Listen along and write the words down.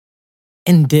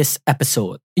In this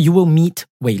episode, you will meet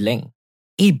Wei Ling,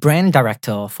 a brand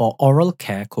director for Oral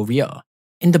Care Korea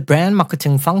in the brand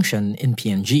marketing function in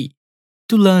P&G,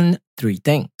 to learn three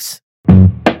things.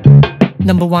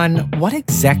 Number one, what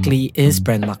exactly is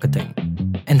brand marketing?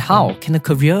 And how can a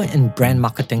career in brand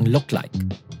marketing look like?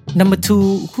 Number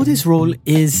two, who this role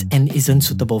is and isn't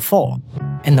suitable for?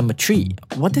 And number three,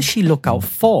 what does she look out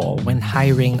for when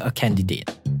hiring a candidate?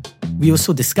 We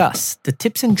also discuss the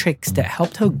tips and tricks that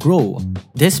helped her grow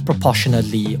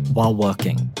disproportionately while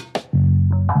working.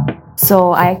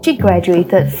 So I actually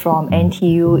graduated from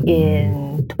NTU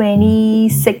in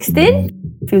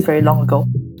 2016. Feels very long ago.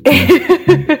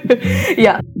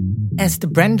 Yeah. As the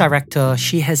brand director,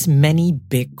 she has many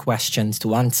big questions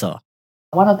to answer.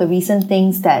 One of the recent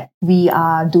things that we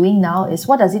are doing now is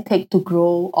what does it take to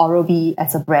grow Oral-B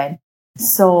as a brand?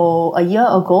 So a year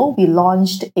ago, we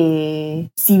launched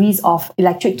a series of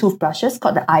electric toothbrushes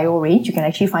called the IO range. You can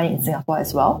actually find it in Singapore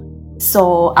as well.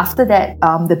 So after that,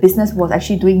 the business was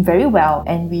actually doing very well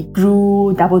and we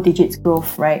grew double digits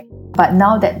growth, right? But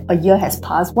now that a year has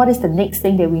passed, what is the next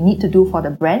thing that we need to do for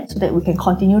the brand so that we can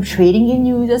continue trading in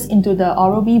users into the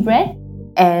Oral-B brand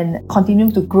and continue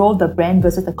to grow the brand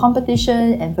versus the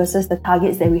competition and versus the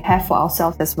targets that we have for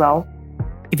ourselves as well?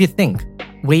 If you think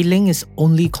Wei Ling is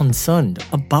only concerned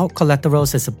about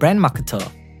collaterals as a brand marketer,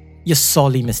 you're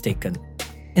sorely mistaken.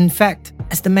 In fact,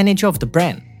 as the manager of the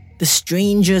brand, the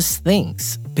strangest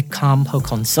things become her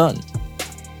concern.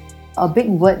 A big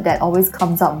word that always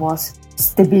comes up was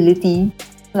stability,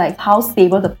 like how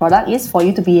stable the product is for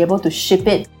you to be able to ship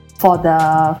it for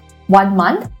the 1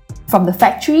 month from the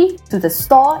factory to the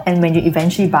store, and when you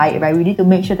eventually buy it, right, we need to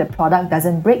make sure the product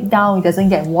doesn't break down, it doesn't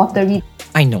get watery.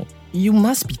 I know, you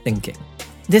must be thinking,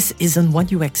 this isn't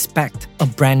what you expect a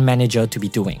brand manager to be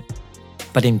doing.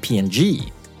 But in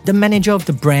P&G, the manager of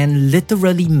the brand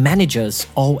literally manages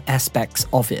all aspects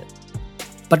of it.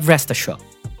 But rest assured,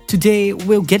 today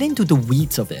we'll get into the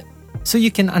weeds of it so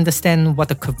you can understand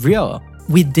what a career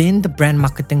within the brand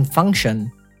marketing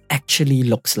function actually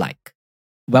looks like.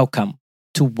 Welcome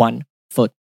to 1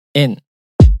 Foot In,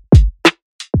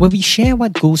 where we share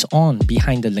what goes on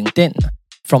behind the LinkedIn,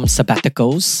 from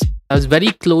sabbaticals. I was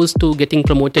very close to getting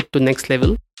promoted to next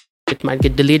level. It might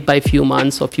get delayed by a few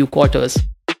months or few quarters.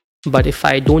 But if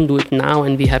I don't do it now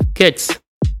and we have kids,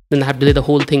 then I have to delay the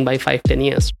whole thing by 5-10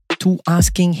 years. To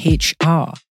asking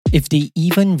HR if they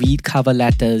even read cover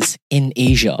letters in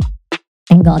Asia.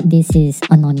 Thank God this is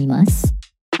anonymous.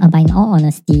 But in all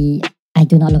honesty, I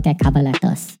do not look at cover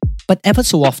letters. But ever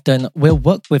so often, we'll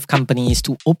work with companies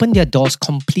to open their doors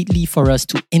completely for us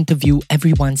to interview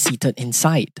everyone seated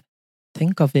inside.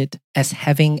 Think of it as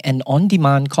having an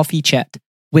on-demand coffee chat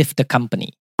with the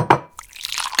company.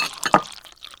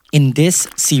 In this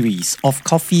series of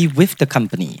Coffee with the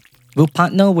Company, we'll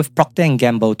partner with Procter &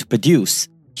 Gamble to produce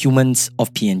Humans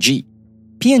of P&G.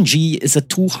 P&G is a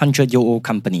 200-year-old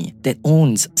company that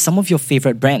owns some of your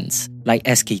favorite brands like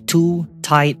SK-II,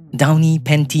 Tide, Downy,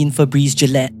 Pantene, Febreze,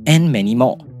 Gillette, and many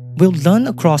more. We'll learn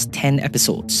across 10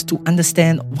 episodes to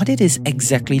understand what it is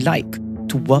exactly like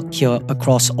to work here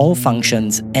across all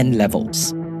functions and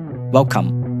levels.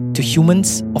 Welcome to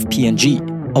Humans of P&G,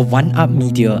 a 1UP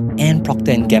Media and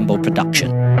Procter & Gamble production.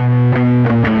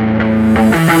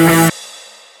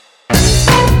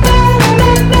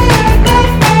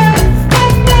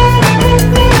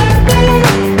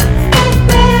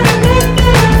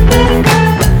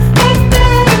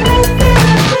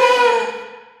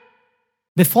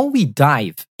 Before we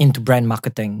dive into brand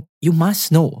marketing, you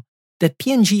must know that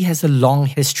P&G has a long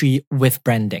history with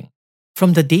branding.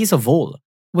 From the days of old,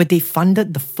 where they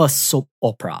funded the first soap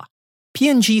opera,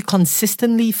 P&G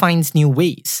consistently finds new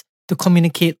ways to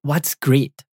communicate what's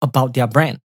great about their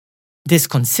brand. This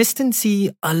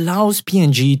consistency allows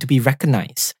P&G to be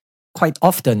recognized quite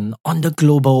often on the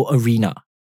global arena.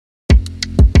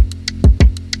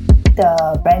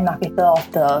 The brand marketer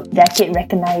of the decade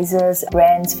recognizes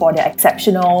brands for their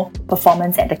exceptional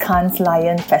performance at the Cannes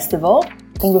Lions Festival.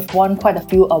 I think we've won quite a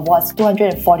few awards,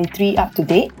 243 up to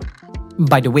date.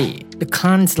 By the way, the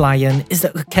Cannes Lion is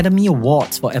the Academy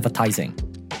Awards for advertising.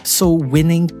 So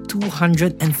winning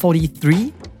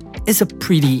 243 is a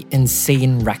pretty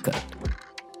insane record.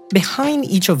 Behind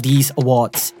each of these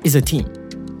awards is a team,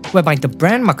 whereby the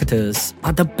brand marketers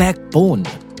are the backbone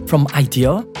from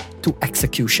idea to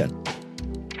execution.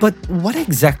 But what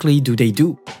exactly do they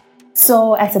do?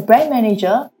 So as a brand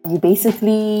manager, you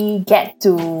basically get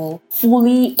to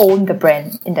fully own the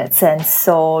brand in that sense.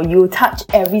 So you touch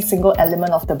every single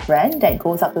element of the brand that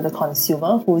goes up to the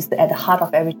consumer, who's at the heart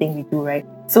of everything we do, right?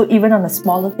 So even on the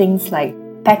smaller things like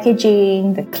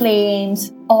packaging, the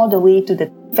claims, all the way to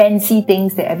the fancy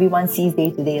things that everyone sees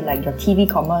day to day, like your TV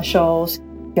commercials,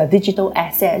 your digital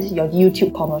assets, your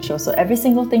YouTube commercials. So every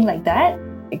single thing like that,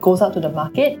 it goes out to the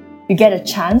market. You get a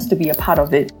chance to be a part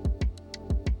of it.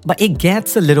 But it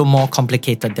gets a little more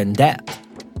complicated than that.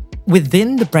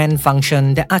 Within the brand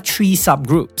function, there are 3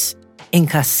 subgroups in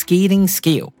cascading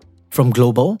scale, from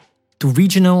global to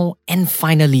regional and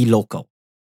finally local.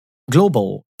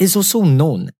 Global is also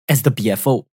known as the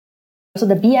BFO. So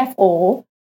the BFO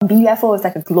is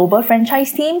like a global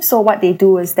franchise team. So what they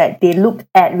do is that they look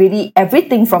at really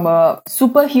everything from a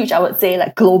super huge, I would say,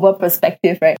 like global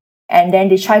perspective, right? And then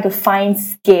they try to find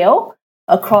scale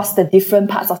across the different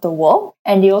parts of the world.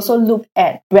 And they also look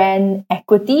at brand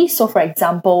equity. So for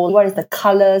example, what is the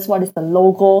colors? What is the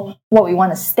logo? What we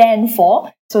want to stand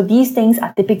for? So these things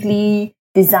are typically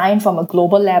designed from a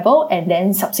global level and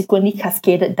then subsequently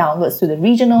cascaded downwards to the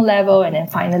regional level and then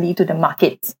finally to the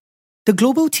markets. The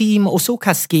global team also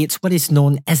cascades what is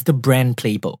known as the brand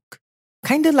playbook,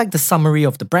 kind of like the summary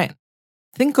of the brand.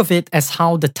 Think of it as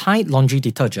how the Tide laundry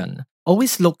detergent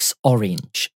always looks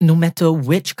orange, no matter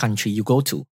which country you go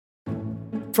to.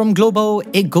 From global,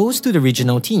 it goes to the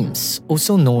regional teams,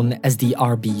 also known as the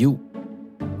RBU.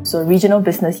 So regional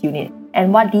business unit.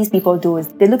 And what these people do is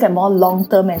they look at more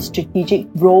long-term and strategic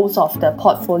roles of the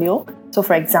portfolio. So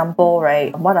for example,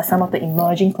 right, what are some of the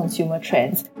emerging consumer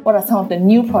trends? What are some of the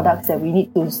new products that we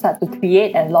need to start to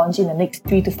create and launch in the next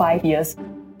 3 to 5 years?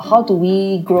 How do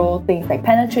we grow things like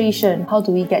penetration? How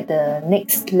do we get the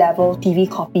next level TV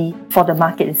copy for the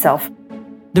market itself?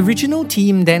 The regional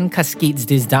team then cascades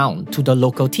this down to the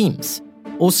local teams,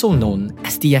 also known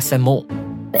as the SMO.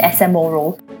 The SMO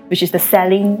role, which is the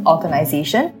selling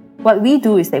organization. What we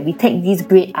do is that we take these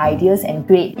great ideas and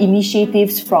great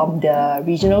initiatives from the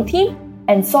regional team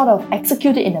and sort of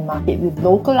execute it in the market. We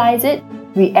localize it.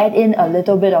 We add in a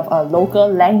little bit of a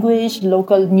local language,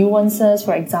 local nuances,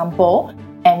 for example,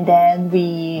 and then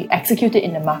we execute it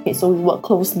in the market. So we work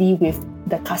closely with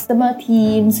the customer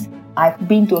teams. I've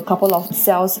been to a couple of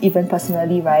sales even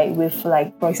personally, right, with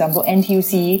like, for example,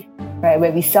 NTUC, right,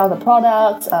 where we sell the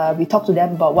products, we talk to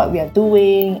them about what we are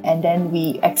doing, and then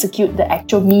we execute the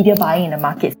actual media buying in the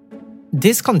market.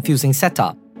 This confusing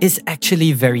setup is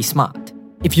actually very smart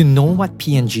if you know what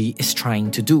P&G is trying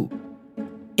to do.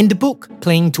 In the book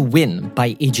Playing to Win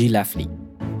by A.G. Lafley,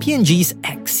 P&G's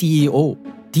ex-CEO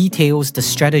details the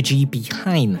strategy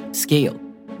behind scale.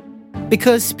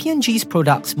 Because P&G's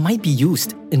products might be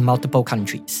used in multiple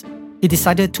countries, he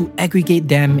decided to aggregate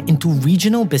them into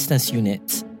regional business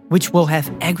units, which will have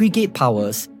aggregate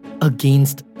powers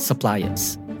against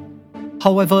suppliers.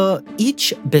 However,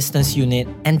 each business unit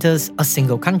enters a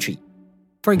single country.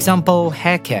 For example,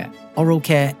 hair care, oral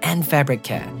care, and fabric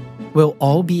care will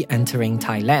all be entering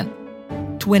Thailand.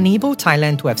 To enable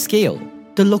Thailand to have scale,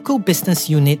 the local business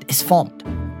unit is formed,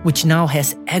 which now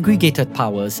has aggregated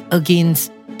powers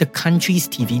against the country's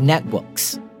TV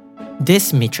networks.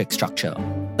 This matrix structure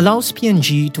allows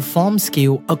P&G to form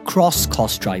scale across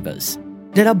cost drivers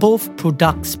that are both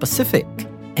product-specific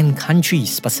and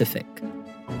country-specific.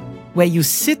 Where you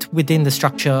sit within the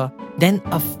structure then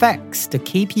affects the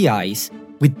KPIs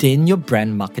within your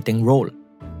brand marketing role.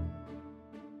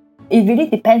 It really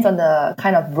depends on the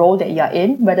kind of role that you're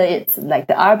in, whether it's like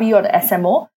the RBU or the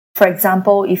SMO. For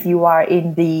example, if you are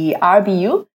in the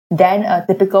RBU, then a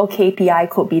typical KPI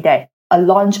could be that a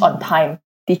launch on time.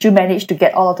 Did you manage to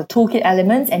get all of the toolkit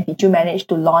elements and did you manage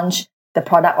to launch the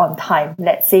product on time?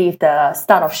 Let's say if the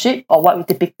start of ship, or what we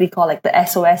typically call like the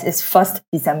SOS, is 1st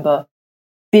December.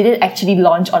 Did it actually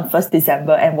launch on 1st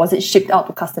December and was it shipped out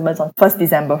to customers on 1st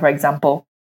December, for example?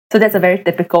 So that's a very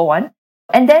typical one.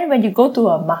 And then when you go to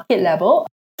a market level,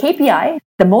 KPI,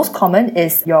 the most common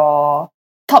is your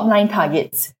top line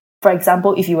targets. For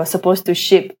example, if you were supposed to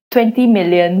ship 20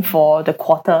 million for the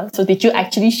quarter, so did you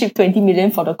actually ship 20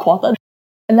 million for the quarter?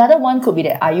 Another one could be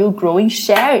that, are you growing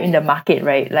share in the market,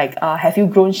 right? Like, have you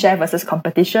grown share versus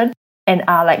competition? And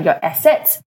are like your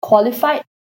assets qualified?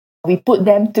 We put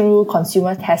them through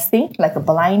consumer testing, like a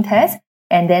blind test,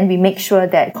 and then we make sure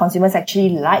that consumers actually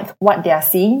like what they are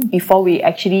seeing before we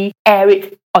actually air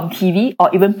it on TV or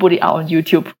even put it out on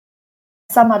YouTube.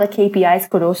 Some other KPIs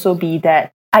could also be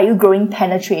that, are you growing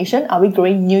penetration? Are we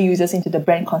growing new users into the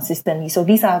brand consistently? So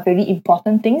these are very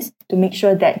important things to make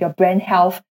sure that your brand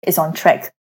health is on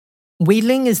track. Wei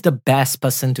Ling is the best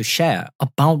person to share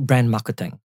about brand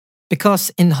marketing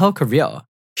because in her career,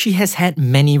 she has had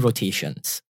many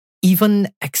rotations, even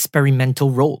experimental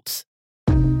roles.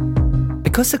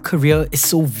 Because her career is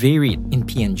so varied in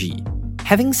P&G,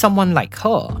 having someone like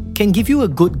her can give you a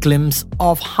good glimpse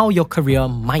of how your career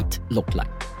might look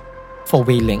like. For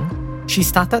Wei Ling, she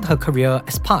started her career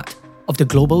as part of the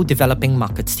Global Developing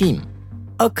Markets team,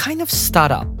 a kind of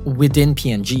startup within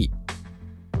P&G.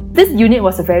 This unit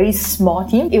was a very small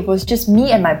team. It was just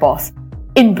me and my boss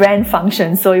in brand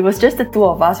function. So it was just the two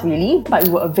of us really, but we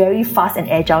were a very fast and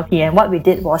agile team. And what we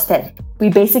did was that we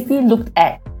basically looked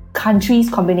at countries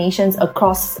combinations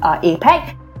across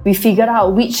APAC. We figured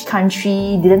out which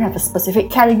country didn't have a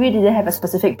specific category, didn't have a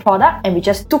specific product, and we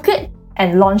just took it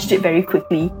and launched it very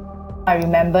quickly. I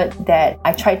remembered that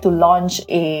I tried to launch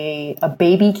a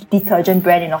baby detergent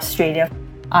brand in Australia.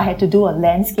 I had to do a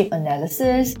landscape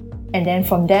analysis, and then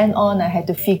from then on, I had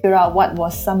to figure out what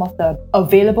was some of the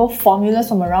available formulas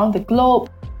from around the globe.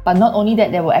 But not only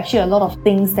that, there were actually a lot of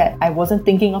things that I wasn't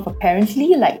thinking of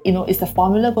apparently, like, is the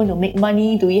formula going to make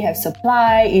money? Do we have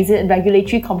supply? Is it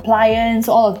regulatory compliance?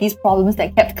 All of these problems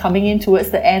that kept coming in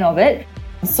towards the end of it.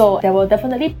 So there were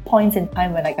definitely points in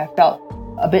time when I felt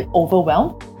a bit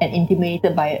overwhelmed and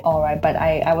intimidated by it all, right? But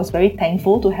I was very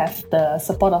thankful to have the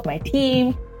support of my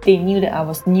team. They knew that I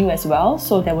was new as well,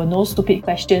 so there were no stupid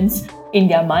questions in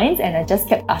their minds, and I just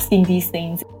kept asking these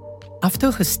things. After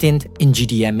her stint in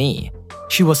GDMA,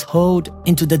 she was hurled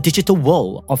into the digital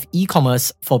world of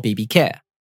e-commerce for baby care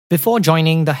before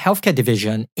joining the healthcare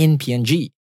division in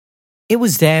P&G. It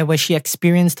was there where she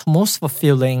experienced her most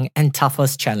fulfilling and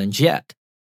toughest challenge yet,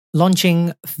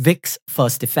 launching Vicks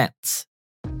First Defense.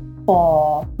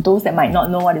 For those that might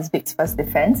not know what is Vicks First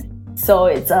Defense, so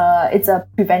it's a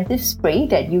preventive spray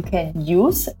that you can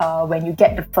use when you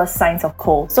get the first signs of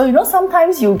cold. So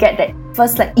sometimes you get that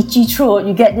first itchy throat,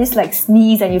 you get this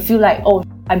sneeze and you feel like, oh,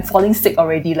 I'm falling sick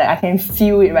already, I can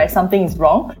feel it, right? Something is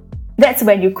wrong. That's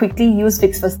when you quickly use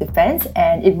Vicks First Defense,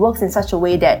 and it works in such a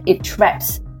way that it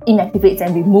traps, inactivates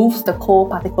and removes the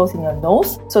cold particles in your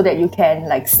nose so that you can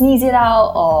sneeze it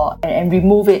out and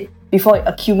remove it before it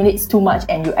accumulates too much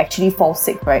and you actually fall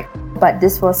sick, right? But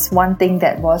this was one thing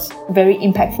that was very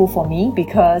impactful for me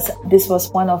because this was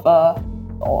one of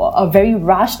a very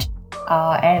rushed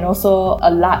and also a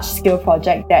large-scale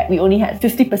project that we only had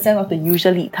 50% of the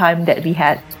usual lead time that we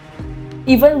had.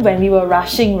 Even when we were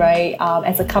rushing, right,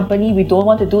 as a company, we don't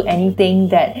want to do anything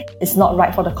that is not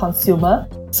right for the consumer.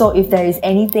 So if there is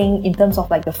anything in terms of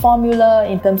the formula,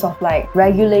 in terms of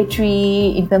regulatory,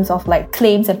 in terms of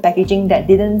claims and packaging that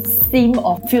didn't seem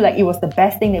or feel like it was the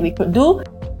best thing that we could do,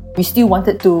 we still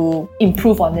wanted to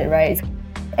improve on it, right?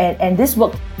 And this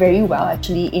worked very well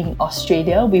actually in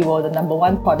Australia. We were the number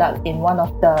one product in one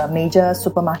of the major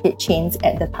supermarket chains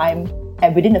at the time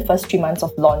and within the first 3 months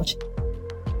of launch.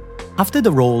 After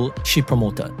the role, she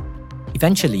promoted,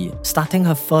 eventually starting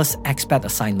her first expat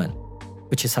assignment,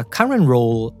 which is her current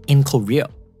role in Korea.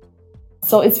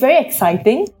 So it's very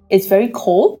exciting. It's very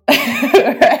cold,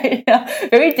 right?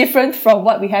 Very different from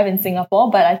what we have in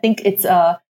Singapore, but I think it's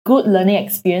a good learning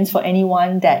experience for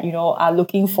anyone that, are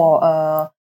looking for a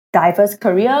diverse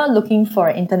career, looking for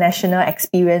an international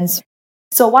experience.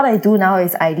 So what I do now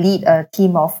is I lead a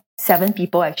team of 7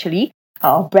 people actually,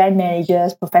 brand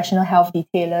managers, professional health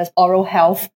detailers, oral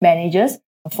health managers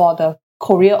for the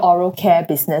Korea oral care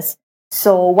business.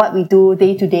 So what we do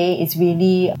day to day is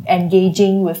really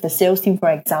engaging with the sales team, for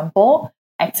example,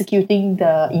 executing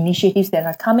the initiatives that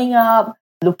are coming up,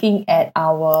 looking at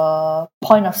our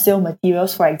point of sale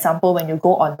materials. For example, when you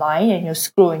go online and you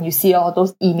scroll and you see all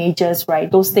those images,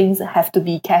 right? Those things have to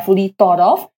be carefully thought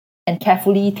of and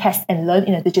carefully test and learn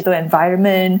in a digital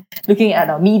environment, looking at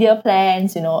our media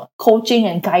plans, coaching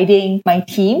and guiding my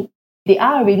team. They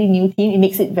are a really new team. It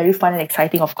makes it very fun and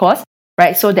exciting, of course,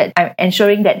 right? So that I'm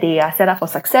ensuring that they are set up for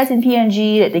success in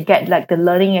P&G, that they get the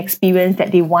learning experience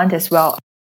that they want as well.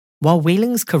 While Wei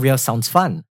Ling's career sounds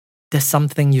fun, there's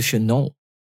something you should know.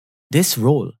 This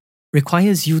role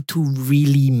requires you to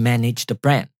really manage the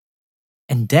brand,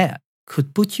 and that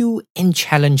could put you in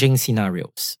challenging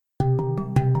scenarios.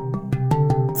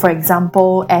 For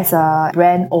example, as a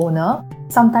brand owner,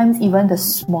 sometimes even the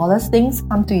smallest things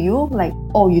come to you, like,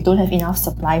 oh, you don't have enough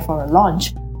supply for a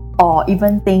launch. Or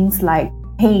even things like,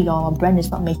 hey, your brand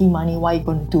is not making money, what are you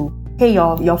going to do? Hey,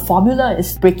 your formula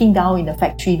is breaking down in the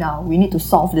factory now, we need to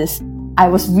solve this. I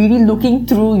was really looking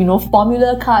through,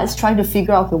 formula cards, trying to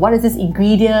figure out, okay, what is this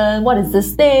ingredient? What is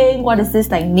this thing? What is this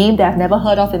name that I've never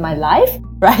heard of in my life?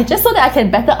 Right? Just so that I can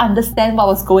better understand what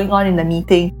was going on in the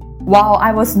meeting. While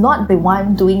I was not the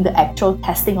one doing the actual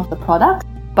testing of the product,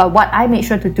 but what I made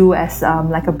sure to do as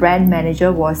a brand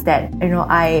manager was that,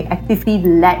 I actively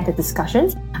led the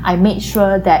discussions. I made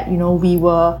sure that,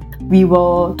 we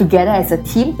were together as a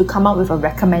team to come up with a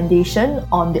recommendation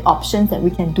on the options that we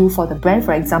can do for the brand.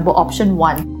 For example, option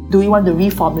 1, do we want to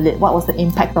reformulate? What was the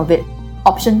impact of it?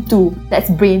 Option 2, let's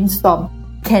brainstorm.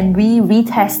 can we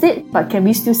retest it, but can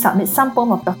we still submit some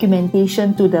form of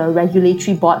documentation to the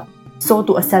regulatory board so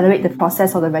to accelerate the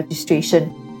process of the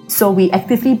registration? So we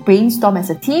actively brainstorm as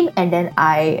a team, and then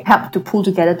I help to pull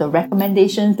together the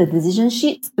recommendations, the decision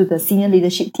sheets to the senior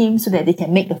leadership team so that they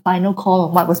can make the final call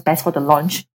on what was best for the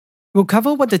launch. We'll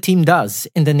cover what the team does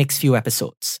in the next few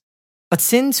episodes. But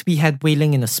since we had Wei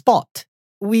Ling in a spot,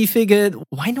 we figured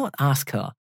why not ask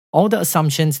her all the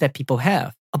assumptions that people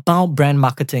have about brand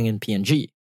marketing in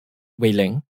P&G. Wei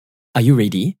Ling, are you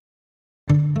ready?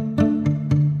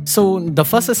 So the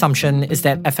first assumption is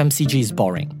that FMCG is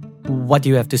boring. What do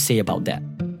you have to say about that?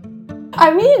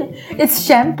 I mean, it's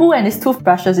shampoo and it's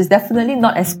toothbrushes. It's definitely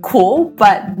not as cool,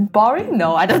 but boring?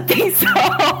 No, I don't think so.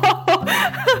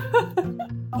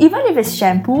 Even if it's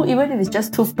shampoo, even if it's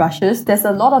just toothbrushes, there's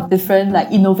a lot of different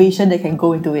innovation that can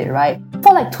go into it, right?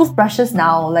 For toothbrushes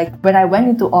now, when I went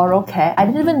into oral care, I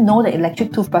didn't even know that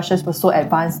electric toothbrushes were so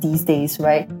advanced these days,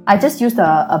 right? I just used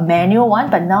a manual one,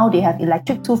 but now they have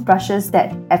electric toothbrushes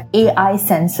that have AI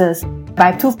sensors.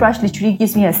 My toothbrush literally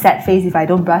gives me a sad face if I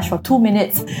don't brush for 2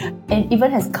 minutes, and even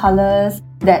has colors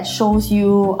that shows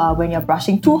you when you're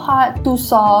brushing too hard, too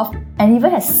soft, and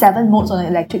even has 7 modes on an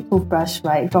electric toothbrush,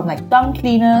 right? From tongue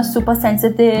cleaner, super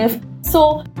sensitive.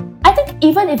 So I think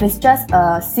even if it's just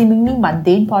a seemingly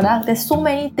mundane product, there's so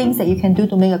many things that you can do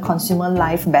to make a consumer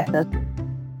life better.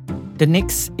 The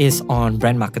next is on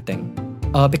brand marketing.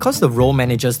 Because the role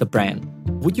manages the brand,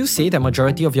 would you say the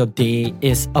majority of your day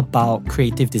is about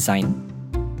creative design?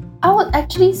 I would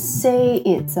actually say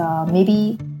it's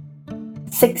maybe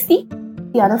 60.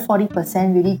 The other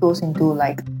 40% really goes into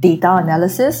data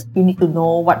analysis. You need to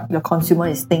know what your consumer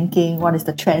is thinking, what is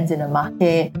the trends in the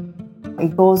market.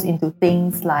 It goes into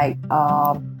things like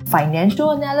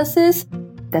financial analysis.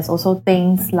 There's also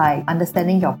things like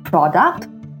understanding your product,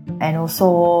 and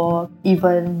also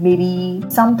even maybe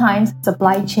sometimes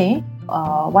supply chain.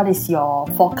 What is your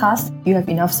forecast? Do you have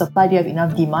enough supply? Do you have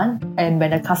enough demand? And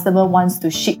when a customer wants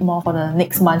to ship more for the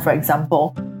next month, for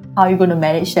example, how are you going to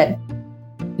manage that?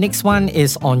 Next one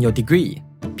is on your degree.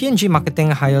 P&G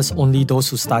Marketing hires only those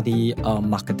who study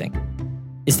marketing.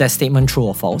 Is that statement true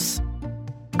or false?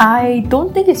 I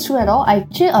don't think it's true at all.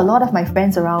 Actually, a lot of my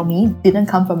friends around me didn't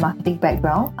come from marketing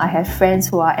background. I have friends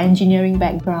who are engineering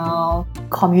background,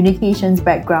 communications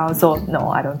background. So no,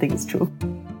 I don't think it's true.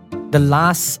 The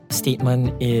last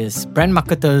statement is brand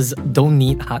marketers don't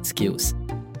need hard skills,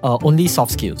 only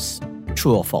soft skills.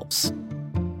 True or false?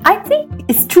 I think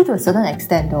it's true to a certain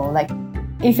extent though.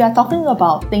 If you're talking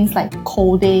about things like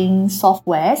coding,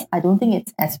 softwares, I don't think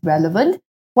it's as relevant.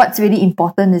 What's really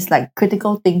important is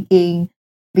critical thinking,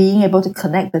 being able to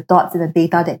connect the dots in the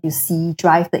data that you see,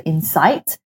 drive the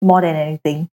insights more than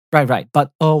anything. Right.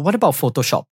 But what about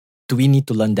Photoshop? Do we need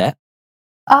to learn that?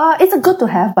 It's a good to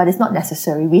have, but it's not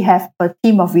necessary. We have a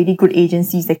team of really good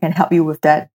agencies that can help you with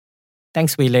that.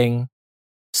 Thanks, Wei Ling.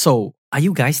 So, are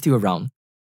you guys still around?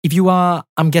 If you are,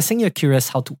 I'm guessing you're curious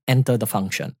how to enter the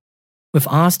function. We've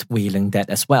asked Wei Ling that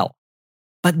as well.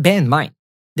 But bear in mind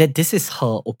that this is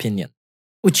her opinion,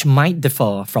 which might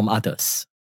differ from others.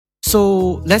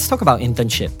 So let's talk about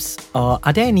internships.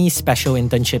 Are there any special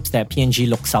internships that P&G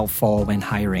looks out for when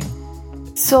hiring?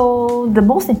 So the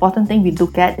most important thing we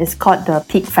look at is called the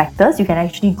peak factors. You can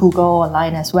actually Google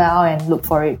online as well and look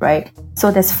for it, right?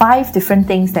 So there's 5 different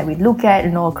things that we look at,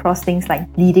 across things like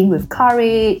leading with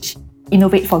courage,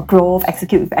 innovate for growth,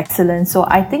 execute with excellence. So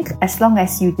I think as long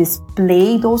as you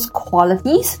display those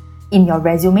qualities in your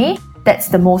resume, that's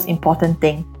the most important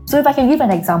thing. So if I can give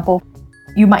an example,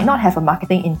 you might not have a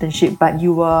marketing internship, but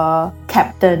you were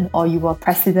captain or you were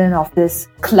president of this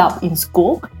club in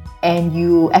school, and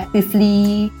you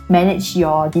actively manage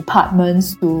your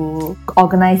departments to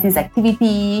organize this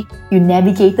activity. You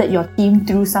navigated your team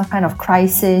through some kind of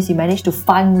crisis. You managed to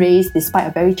fundraise despite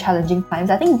a very challenging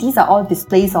times. I think these are all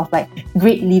displays of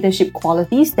great leadership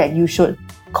qualities that you should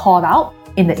call out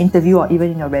in the interview or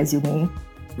even in your resume.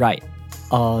 Right.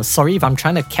 Sorry if I'm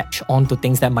trying to catch on to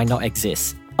things that might not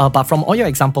exist. But from all your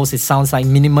examples, it sounds like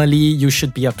minimally you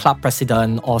should be a club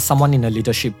president or someone in a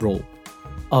leadership role.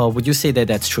 Would you say that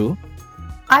that's true?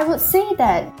 I would say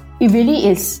that it really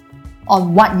is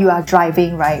on what you are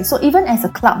driving, right? So even as a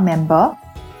club member,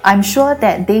 I'm sure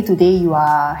that day to day you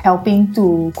are helping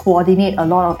to coordinate a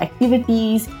lot of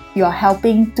activities. You are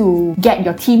helping to get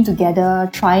your team together,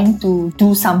 trying to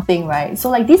do something, right?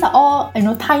 So these are all,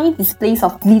 tiny displays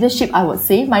of leadership, I would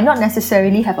say. Might not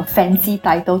necessarily have a fancy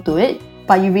title to it,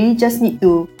 but you really just need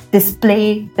to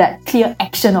display that clear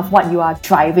action of what you are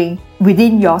driving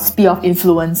within your sphere of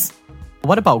influence.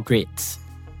 What about grades?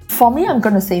 For me, I'm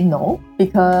going to say no,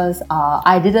 because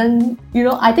I didn't,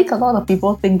 I think a lot of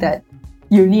people think that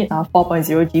you need a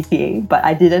 4.0 GPA, but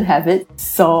I didn't have it.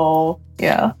 So,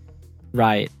 yeah.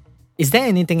 Right. Is there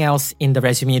anything else in the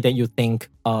resume that you think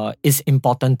is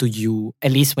important to you,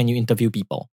 at least when you interview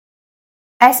people?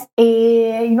 As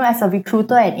a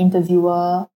recruiter and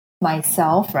interviewer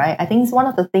myself, right, I think one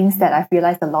of the things that I've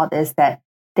realized a lot is that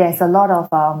there's a lot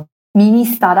of mini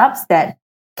startups that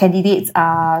candidates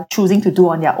are choosing to do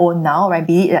on their own now, right?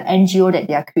 Be it an NGO that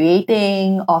they are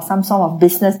creating or some sort of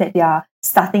business that they are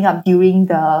starting up during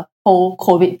the whole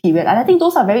COVID period. And I think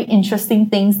those are very interesting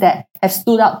things that have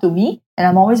stood out to me. And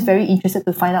I'm always very interested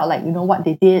to find out, what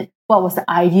they did, what was the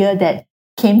idea that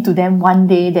came to them one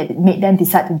day that made them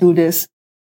decide to do this.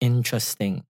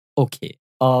 Interesting. Okay.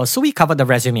 So we covered the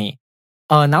resume.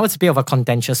 Now it's a bit of a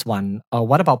contentious one.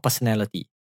 What about personality?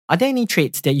 Are there any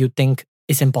traits that you think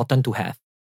is important to have?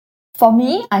 For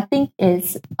me, I think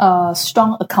it's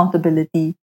strong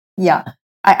accountability. Yeah.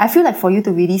 I feel like for you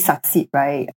to really succeed,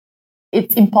 right,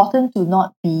 it's important to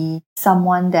not be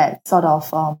someone that sort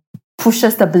of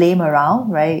pushes the blame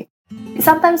around, right?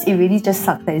 Sometimes it really just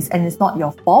sucks and it's not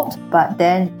your fault, but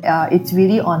then it's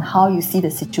really on how you see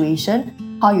the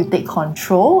situation, how you take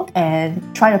control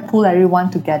and try to pull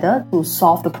everyone together to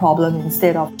solve the problem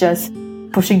instead of just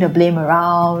pushing the blame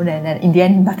around and then in the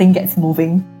end nothing gets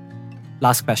moving.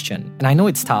 Last question, and I know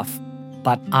it's tough,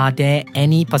 but are there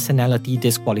any personality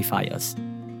disqualifiers?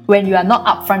 When you are not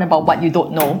upfront about what you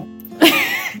don't know.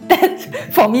 That's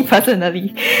for me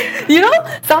personally.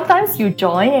 Sometimes you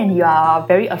join and you are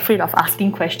very afraid of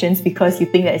asking questions because you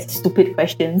think that it's stupid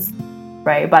questions,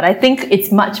 right? But I think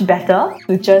it's much better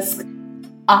to just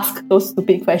ask those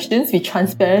stupid questions, be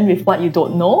transparent with what you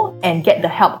don't know, and get the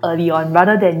help early on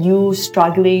rather than you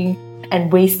struggling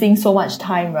and wasting so much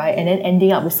time, right? And then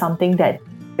ending up with something that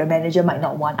your manager might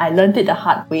not want. I learned it the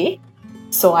hard way.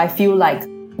 So I feel like,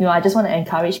 I just want to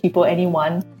encourage people,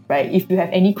 anyone, right? If you have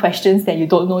any questions that you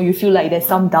don't know, you feel like there's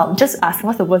some doubt, just ask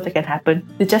what's the worst that can happen.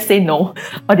 They just say no,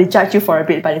 or they judge you for a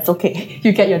bit, but it's okay.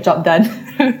 You get your job done.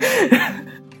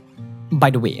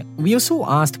 By the way, we also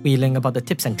asked Wei Ling about the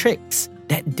tips and tricks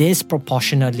that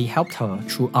disproportionately helped her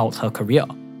throughout her career.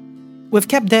 We've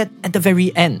kept that at the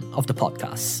very end of the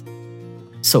podcast.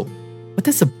 So, what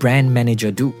does a brand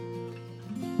manager do?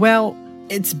 Well,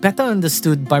 it's better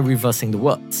understood by reversing the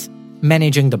words.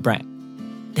 Managing the brand.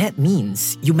 That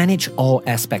means you manage all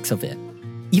aspects of it,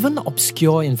 even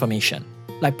obscure information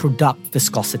like product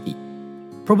viscosity.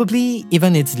 Probably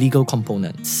even its legal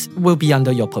components will be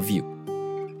under your purview.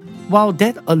 While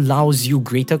that allows you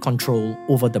greater control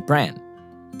over the brand,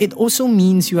 it also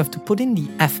means you have to put in the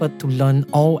effort to learn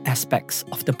all aspects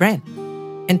of the brand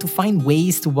and to find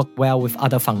ways to work well with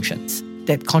other functions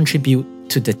that contribute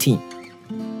to the team.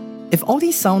 If all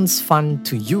this sounds fun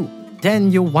to you,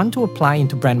 then you'll want to apply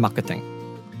into brand marketing.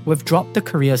 We've dropped the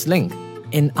careers link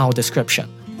in our description.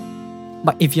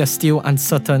 But if you're still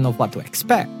uncertain of what to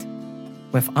expect,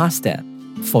 we've asked that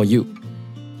for you.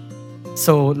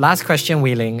 So last question,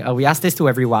 Wei Ling. We asked this to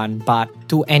everyone, but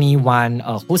to anyone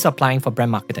who's applying for brand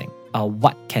marketing,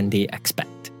 what can they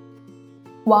expect?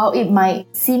 While it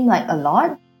might seem like a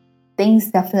lot, things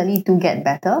definitely do get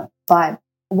better. But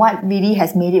what really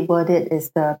has made it worth it is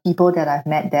the people that I've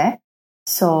met there.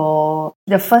 So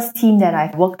the first team that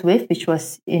I've worked with, which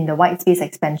was in the white space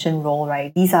expansion role,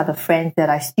 right? These are the friends that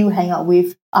I still hang out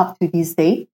with up to this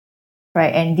day,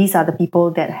 right? And these are the people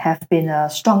that have been a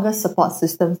stronger support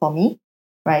system for me,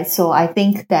 right? So I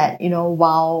think that,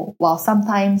 while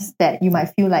sometimes that you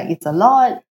might feel like it's a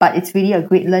lot, but it's really a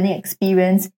great learning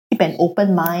experience. Keep an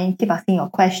open mind, keep asking your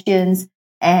questions.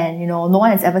 And, no one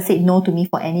has ever said no to me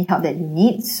for any help that you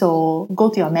need. So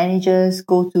go to your managers,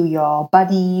 go to your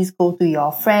buddies, go to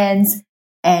your friends,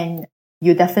 and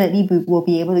you definitely will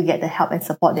be able to get the help and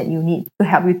support that you need to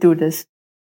help you through this.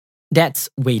 That's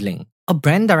Wei Ling, a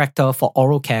brand director for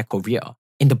Oral Care Korea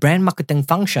in the brand marketing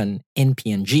function in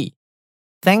P&G.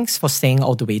 Thanks for staying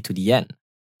all the way to the end.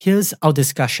 Here's our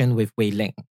discussion with Wei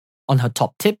Ling on her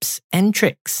top tips and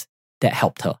tricks that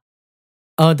helped her.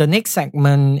 The next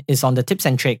segment is on the tips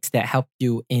and tricks that help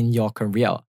you in your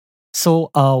career. So,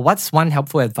 what's one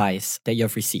helpful advice that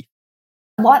you've received?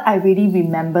 What I really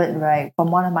remembered, right,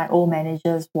 from one of my old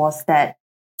managers was that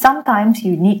sometimes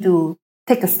you need to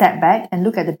take a step back and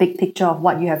look at the big picture of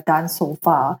what you have done so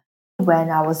far.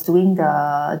 When I was doing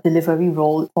the delivery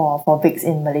role for Vicks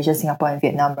in Malaysia, Singapore, and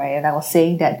Vietnam, right, and I was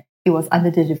saying that it was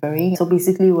under delivering. So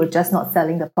basically, we're just not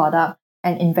selling the product.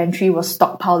 And inventory was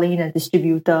stockpiling in a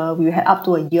distributor. We had up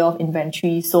to a year of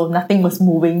inventory, so nothing was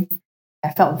moving. I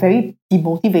felt very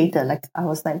demotivated. Like I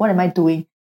was like, what am I doing?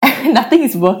 Nothing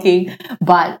is working.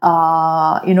 But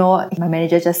my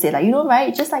manager just said,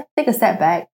 right, just like take a step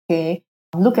back, okay?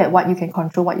 look at what you can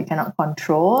control, what you cannot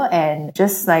control, and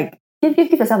just like give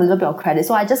yourself a little bit of credit.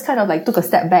 So I just kind of like took a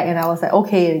step back and I was like,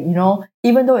 okay,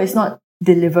 even though it's not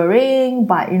delivering,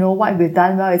 but what we've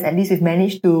done well is at least we've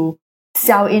managed to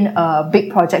sell in a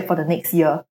big project for the next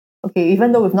year. Okay,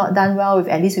 even though we've not done well,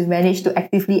 at least we've managed to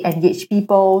actively engage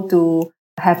people to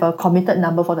have a committed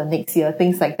number for the next year,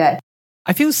 things like that.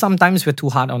 I feel sometimes we're too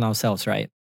hard on ourselves, right?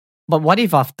 But what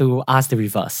if I have to ask the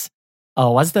reverse?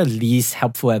 What's the least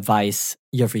helpful advice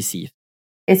you've received?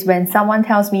 It's when someone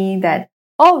tells me that,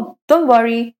 oh, don't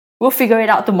worry, we'll figure it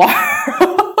out tomorrow.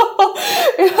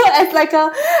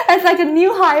 As like a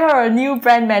new hire or a new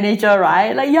brand manager,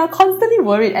 right? Like you're constantly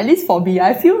worried. At least for me,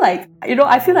 I feel like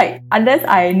unless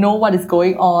I know what is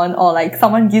going on or like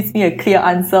someone gives me a clear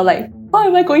answer, like how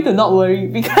am I going to not worry?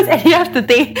 Because at the end of the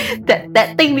day,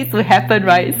 that thing needs to happen,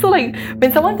 right? So like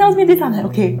when someone tells me this, I'm like,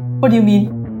 okay, what do you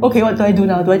mean? Okay, what do I do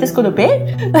now? Do I just go to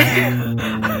bed?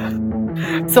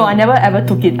 So I never ever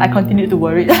took it. I continued to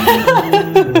worry.